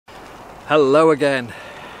Hello again.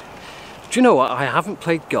 Do you know what? I haven't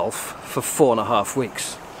played golf for 4.5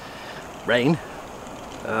 weeks. Rain,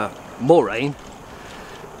 more rain,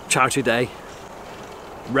 charity day,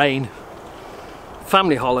 rain,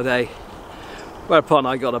 family holiday, whereupon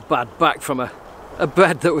I got a bad back from a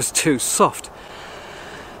bed that was too soft.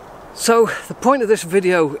 So the point of this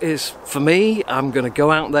video is, for me, I'm going to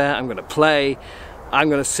go out there, I'm going to play, I'm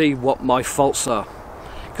going to see what my faults are.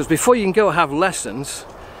 Because before you can go have lessons,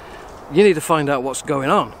 you need to find out what's going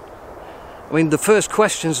on. I mean, the first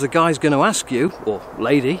questions the guy's going to ask you, or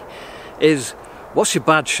lady, is what's your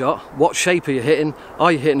bad shot? What shape are you hitting?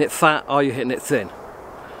 Are you hitting it fat? Are you hitting it thin?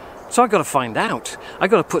 So I've got to find out.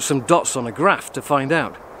 I've got to put some dots on a graph to find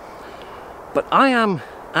out. But I am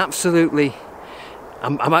absolutely...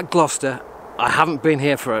 I'm at Gloucester. I haven't been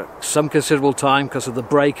here for some considerable time because of the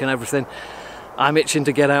break and everything. I'm itching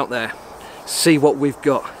to get out there, see what we've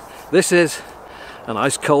got. This is an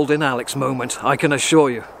ice cold in Alex moment, I can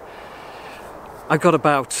assure you. I've got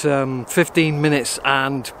about 15 minutes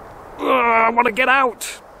and I want to get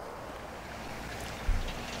out.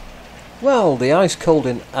 Well, the ice cold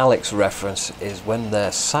in Alex reference is when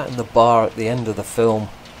they're sat in the bar at the end of the film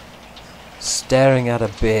staring at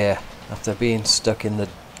a beer after being stuck in the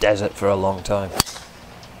desert for a long time.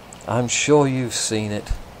 I'm sure you've seen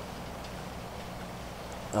it.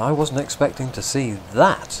 I wasn't expecting to see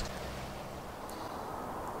that.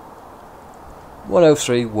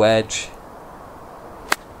 103 wedge,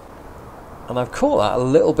 and I've caught that a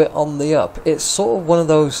little bit on the up. It's sort of one of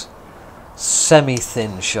those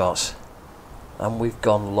semi-thin shots, and we've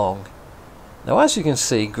gone long. Now, as you can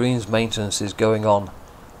see, greens maintenance is going on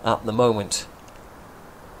at the moment.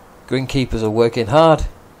 Greenkeepers are working hard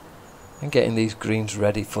and getting these greens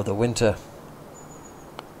ready for the winter.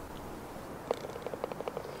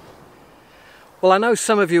 Well, I know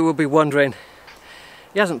some of you will be wondering,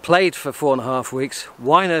 he hasn't played for 4.5 weeks,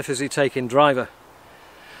 why on earth is he taking driver?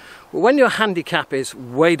 Well, when your handicap is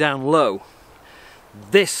way down low,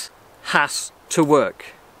 this has to work.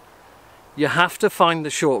 You have to find the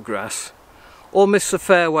short grass, or miss the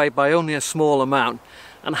fairway by only a small amount,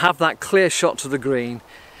 and have that clear shot to the green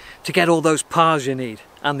to get all those pars you need,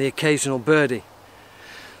 and the occasional birdie.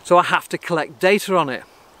 So I have to collect data on it,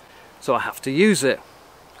 so I have to use it.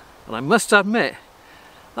 And I must admit,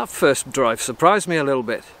 that first drive surprised me a little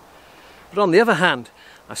bit. But on the other hand,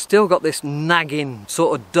 I still got this nagging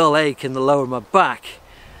sort of dull ache in the lower of my back,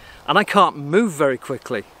 and I can't move very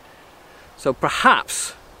quickly. So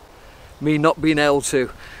perhaps me not being able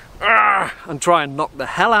to and try and knock the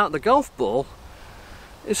hell out of the golf ball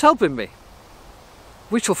is helping me.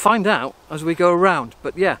 We shall find out as we go around.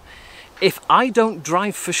 But yeah, if I don't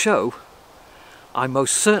drive for show, I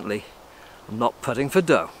most certainly am not putting for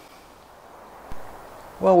dough.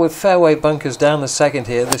 Well, with fairway bunkers down the second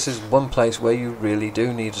here, this is one place where you really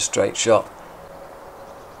do need a straight shot.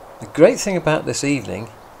 The great thing about this evening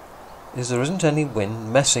is there isn't any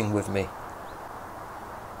wind messing with me.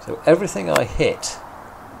 So everything I hit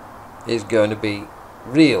is going to be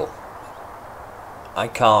real. I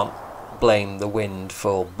can't blame the wind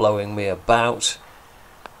for blowing me about,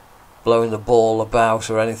 blowing the ball about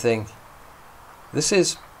or anything. This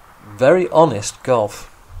is very honest golf.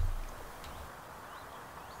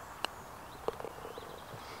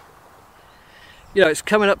 You know, it's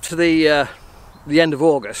coming up to the end of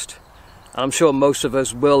August, and I'm sure most of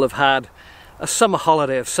us will have had a summer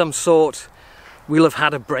holiday of some sort. We'll have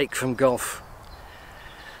had a break from golf.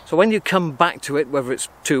 So when you come back to it, whether it's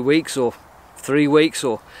 2 weeks or 3 weeks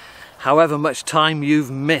or however much time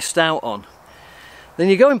you've missed out on, then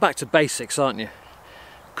you're going back to basics, aren't you?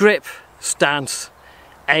 Grip, stance,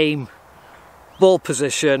 aim, ball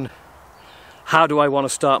position, how do I want to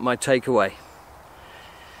start my takeaway?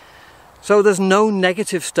 So there's no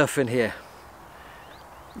negative stuff in here.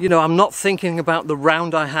 You know, I'm not thinking about the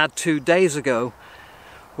round I had 2 days ago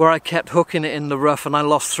where I kept hooking it in the rough and I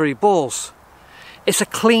lost 3 balls. It's a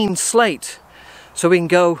clean slate, so we can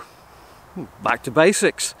go back to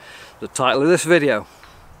basics, the title of this video.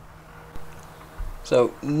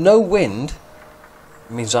 So no wind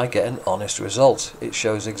means I get an honest result. It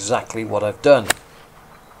shows exactly what I've done.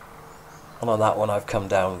 And on that one I've come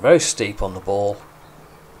down very steep on the ball.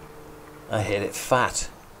 I hit it fat.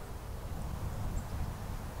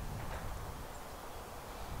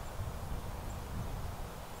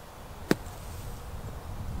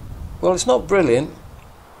 Well, it's not brilliant,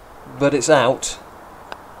 but it's out.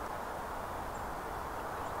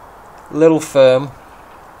 A little firm,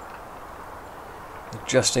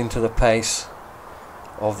 adjusting to the pace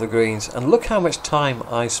of the greens. And look how much time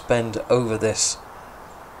I spend over this.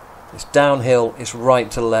 It's downhill, it's right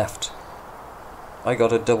to left. I got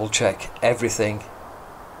to double check everything,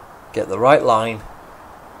 get the right line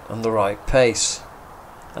and the right pace.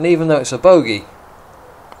 And even though it's a bogey,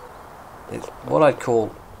 it's what I'd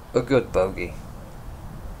call a good bogey.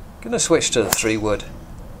 Going to switch to the 3-wood,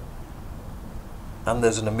 and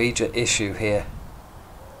there's an immediate issue here.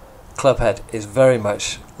 Clubhead is very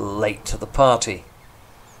much late to the party,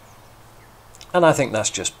 and I think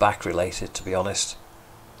that's just back related, to be honest.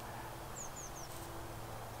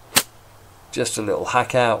 Just a little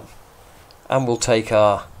hack out, and we'll take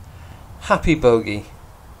our happy bogey.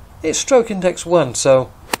 It's stroke index 1,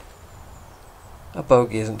 so a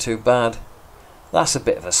bogey isn't too bad. That's a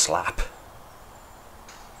bit of a slap.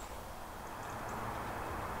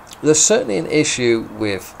 There's certainly an issue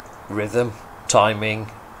with rhythm,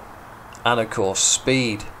 timing, and of course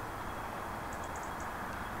speed.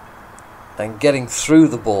 And getting through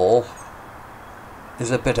the ball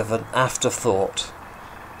is a bit of an afterthought.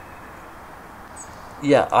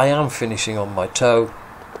 Yeah, I am finishing on my toe,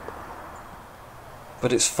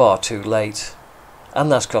 but it's far too late,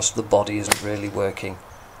 and that's because the body isn't really working.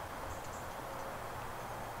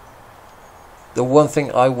 The one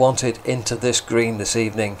thing I wanted into this green this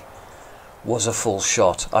evening was a full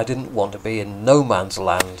shot. I didn't want to be in no man's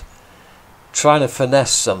land trying to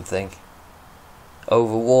finesse something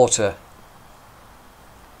over water.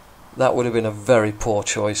 That would have been a very poor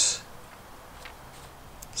choice.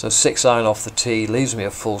 So 6-iron off the tee leaves me a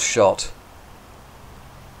full shot,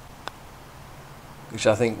 which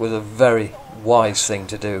I think was a very wise thing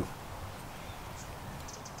to do.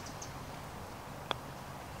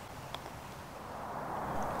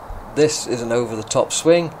 This is an over the top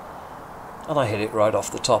swing, and I hit it right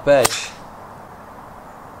off the top edge.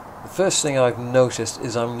 The first thing I've noticed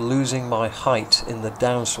is I'm losing my height in the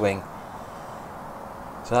downswing,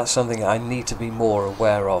 so that's something I need to be more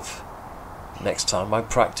aware of next time I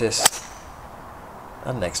practice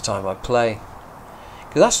and next time I play,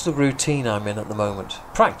 because that's the routine I'm in at the moment.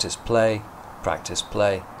 Practice, play, practice,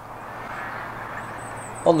 play.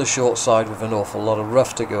 On the short side with an awful lot of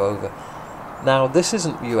rough to go over. Now this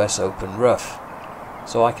isn't US Open rough,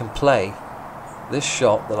 so I can play this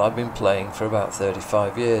shot that I've been playing for about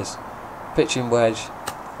 35 years. Pitching wedge,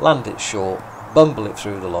 land it short, bumble it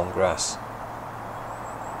through the long grass.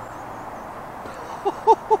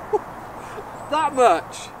 That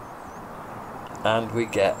much? And we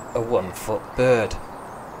get a 1-foot bird.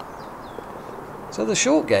 So the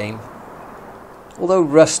short game, although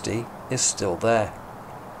rusty, is still there.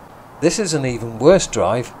 This is an even worse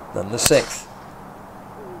drive than the 6th.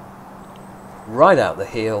 Right out the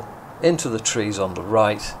heel, into the trees on the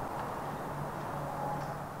right,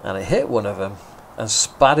 and I hit one of them and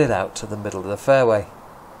spat it out to the middle of the fairway.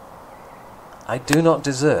 I do not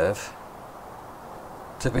deserve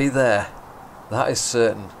to be there, that is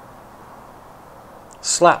certain.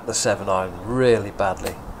 Slapped the 7-iron really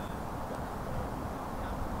badly.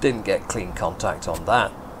 Didn't get clean contact on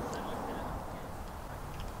that.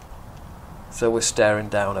 So we're staring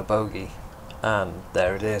down a bogey, and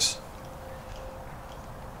there it is.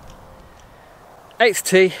 8th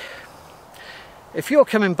tee. If you're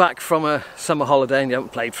coming back from a summer holiday and you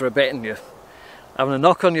haven't played for a bit and you're having a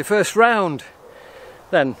knock on your first round,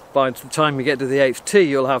 then by the time you get to the 8th tee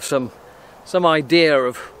you'll have some idea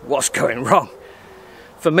of what's going wrong.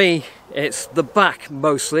 For me, it's the back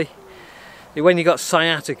mostly. When you got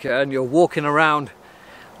sciatica and you're walking around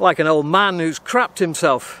like an old man who's crapped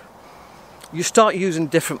himself, you start using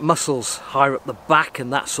different muscles higher up the back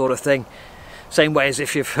and that sort of thing. Same way as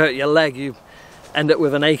if you've hurt your leg, you end up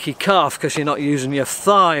with an achy calf because you're not using your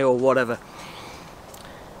thigh or whatever.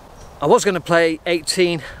 I was going to play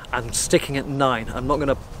 18, I'm sticking at 9. I'm not going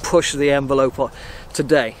to push the envelope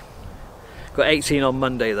today. Got 18 on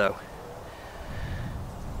Monday though.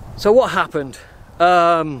 So what happened?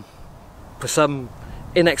 For some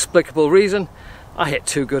inexplicable reason, I hit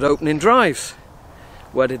 2 good opening drives.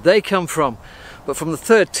 Where did they come from? But from the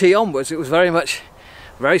 3rd tee onwards, it was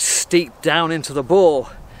very steep down into the ball,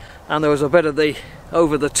 and there was a bit of the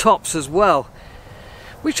over the tops as well,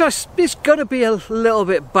 which is going to be a little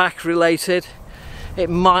bit back related.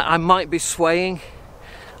 I might be swaying,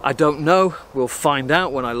 I don't know, we'll find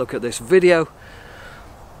out when I look at this video.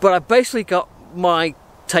 But I've basically got my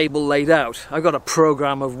table laid out. I've got a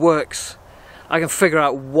program of works. I can figure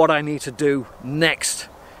out what I need to do next.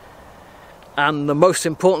 And the most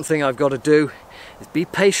important thing I've got to do is be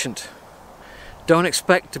patient. Don't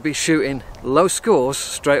expect to be shooting low scores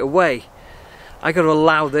straight away. I got to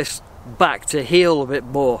allow this back to heal a bit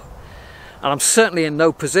more. And I'm certainly in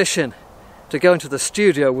no position to go into the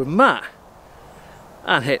studio with Matt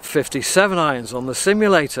and hit 57 irons on the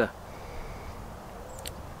simulator.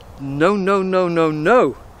 no, no, no, no,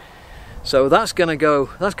 no. So that's going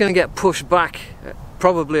to get pushed back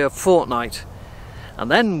probably a fortnight. And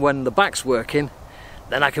then when the back's working,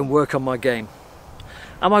 then I can work on my game.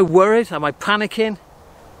 Am I worried? Am I panicking?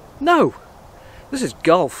 No. This is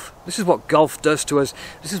golf. This is what golf does to us.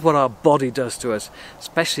 This is what our body does to us,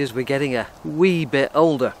 especially as we're getting a wee bit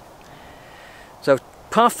older. So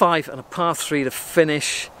par 5 and a par 3 to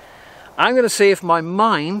finish. I'm going to see if my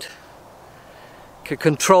mind can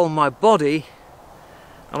control my body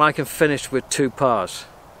and I can finish with 2 pars.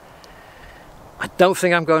 I don't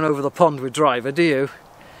think I'm going over the pond with driver, do you?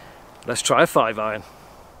 Let's try a 5-iron.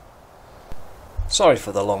 Sorry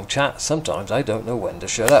for the long chat, sometimes I don't know when to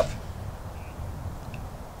shut up.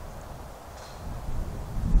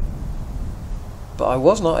 But I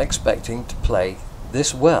was not expecting to play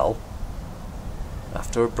this well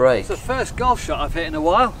after a break. It's the first golf shot I've hit in a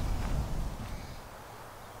while.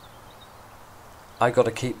 I got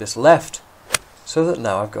to keep this left so that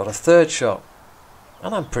now I've got a 3rd shot,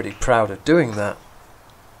 and I'm pretty proud of doing that.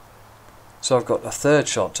 So I've got a 3rd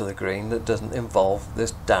shot to the green that doesn't involve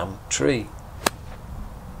this damn tree.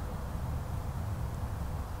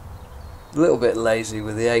 A little bit lazy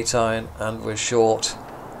with the 8-iron and we're short,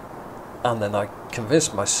 and then I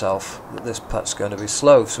convinced myself that this putt's going to be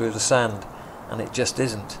slow through the sand, and it just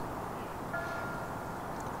isn't.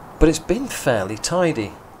 But it's been fairly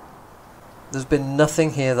tidy. There's been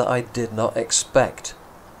nothing here that I did not expect.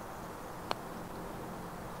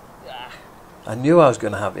 I knew I was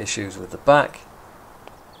going to have issues with the back.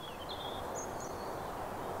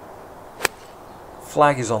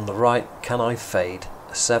 Flag is on the right. Can I fade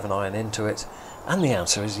a 7-iron into it? And the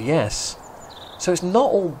answer is yes. So it's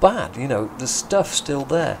not all bad, you know, the stuff's still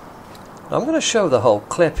there. Now I'm going to show the whole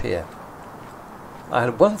clip here. I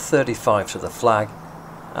had 135 to the flag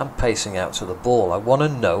and pacing out to the ball. I want to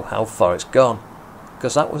know how far it's gone,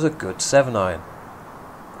 because that was a good 7-iron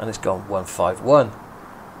and it's gone 151.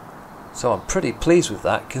 So I'm pretty pleased with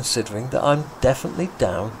that, considering that I'm definitely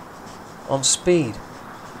down on speed.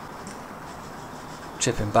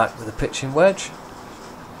 Chipping back with a pitching wedge.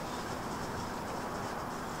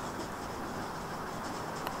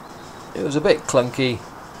 It was a bit clunky,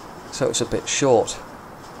 so it's a bit short.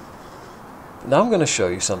 Now I'm going to show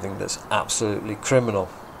you something that's absolutely criminal.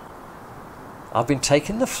 I've been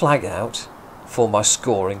taking the flag out for my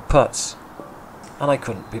scoring putts, and I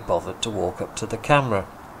couldn't be bothered to walk up to the camera.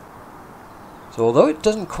 So although it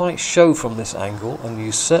doesn't quite show from this angle, and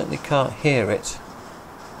you certainly can't hear it,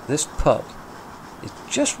 this putt is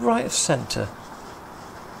just right of centre,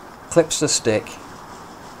 clips the stick,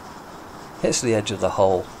 hits the edge of the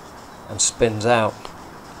hole and spins out.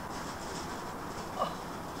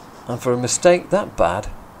 And for a mistake that bad,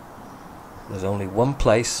 there's only one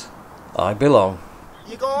place I belong.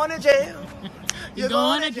 You're going to jail. You're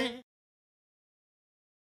going to jail.